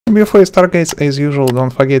Before you start, guys, as usual, don't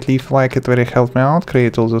forget leave a like, it very help me out,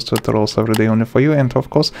 create all those tutorials every day only for you, and of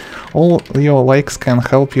course all your likes can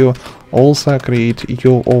help you also create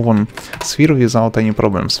your own sphere without any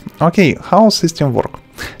problems. Okay, how system work?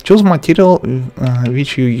 Choose material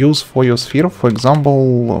which you use for your sphere, for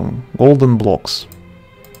example, golden blocks.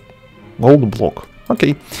 Gold block.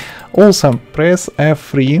 Okay. Also press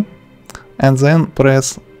F3 and then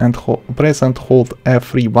press and hold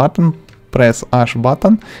F3 button, press H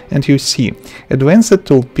button, and you see advanced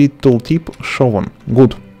tooltip shown.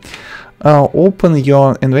 Good. Open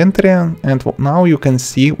your inventory, and now you can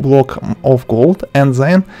see block of gold and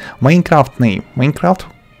then Minecraft name, Minecraft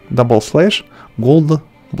 / gold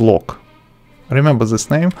block. Remember this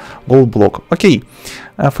name, gold block. Okay,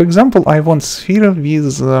 for example, I want sphere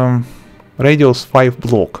with radius 5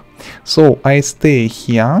 block, so I stay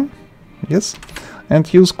here, yes,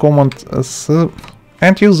 and use command this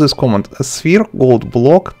command sphere gold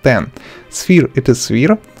block 10. Sphere it is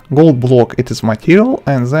sphere, gold block it is material,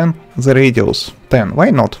 and then the radius 10. Why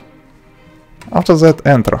not? After that,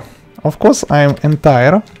 enter. Of course, I am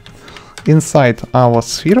entire inside our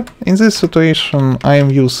sphere. In this situation, I am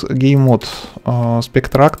use game mode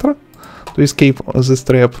spectractor to escape this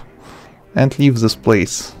trap and leave this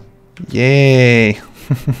place. Yay!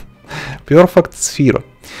 Perfect sphere.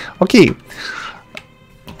 Okay.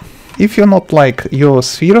 If you not like your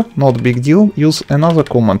sphere, not big deal, use another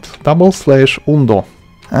command /undo.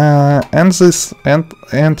 And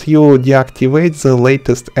you deactivate the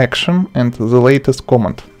latest action and the latest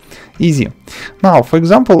command. Easy. Now, for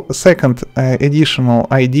example, second additional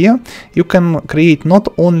idea, you can create not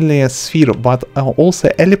only a sphere but also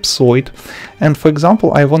ellipsoid. And for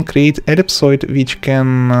example, I want to create ellipsoid which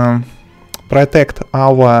can protect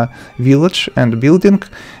our village and building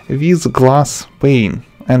with glass pane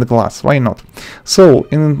and glass. Why not? So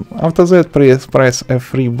after that, press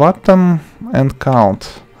F3 button and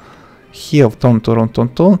count. Here, turn.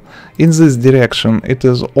 In this direction, it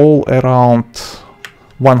is all around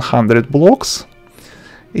 100 blocks.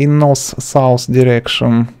 In north-south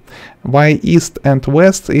direction, by east and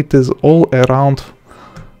west, it is all around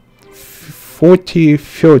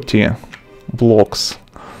 40-30 blocks.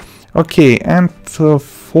 Okay, and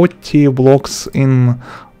 40 blocks in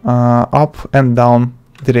up and down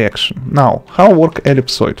direction. Now, how work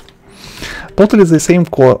ellipsoid? Totally the same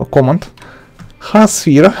command. Has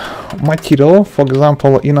sphere material, for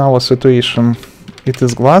example, in our situation it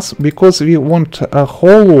is glass. Because we want a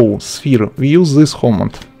hollow sphere, we use this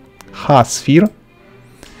command. Has sphere,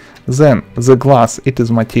 then the glass it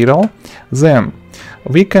is material, then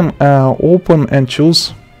we can open and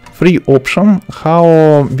choose three options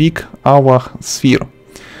how big our sphere.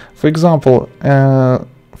 For example,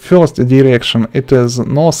 first direction it is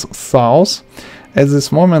north-south. At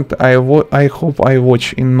this moment I hope I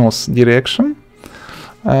watch in north direction.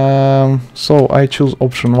 So I choose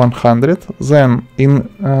option 100. Then in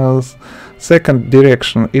second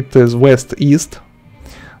direction it is west-east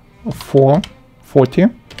 40,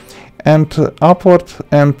 and upward,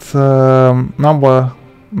 and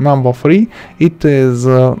number 3 it is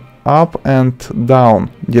up and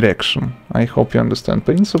down direction. I hope you understand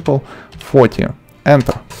principle. 40.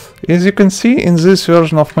 Enter. As you can see, in this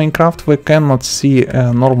version of Minecraft we cannot see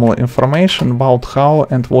normal information about how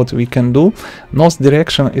and what we can do. North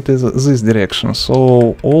direction it is this direction,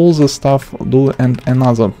 so all the stuff do and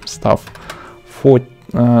another stuff.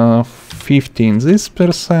 15 this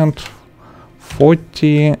percent,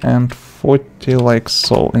 40 and 40 like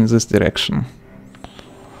so in this direction.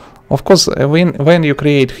 Of course, when you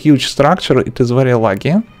create huge structure, it is very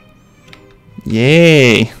laggy.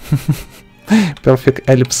 Yay! Perfect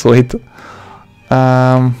ellipsoid.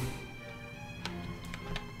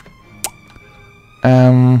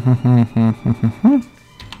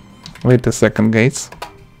 Wait a second, guys.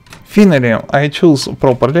 Finally, I choose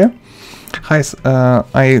properly. I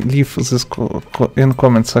leave this in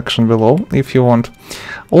comment section below if you want.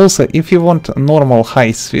 Also, if you want normal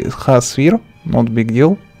high sphere, not big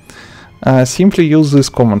deal. Simply use this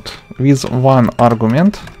command with one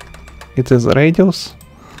argument. It is radius.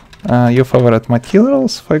 Your favorite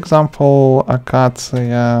materials, for example,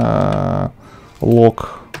 acacia, log,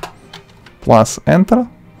 plus enter.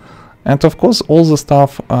 And of course, all the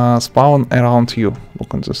stuff spawn around you.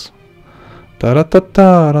 Look at this. Oh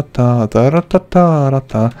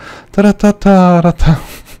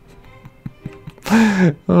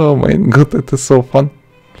my god, it is so fun.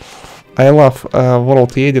 I love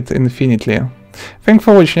WorldEdit infinitely. Thanks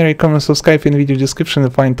for watching, recommend subscribe in video description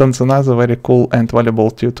and find tons of other very cool and valuable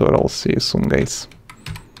tutorials. See you soon, guys.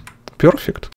 Perfect.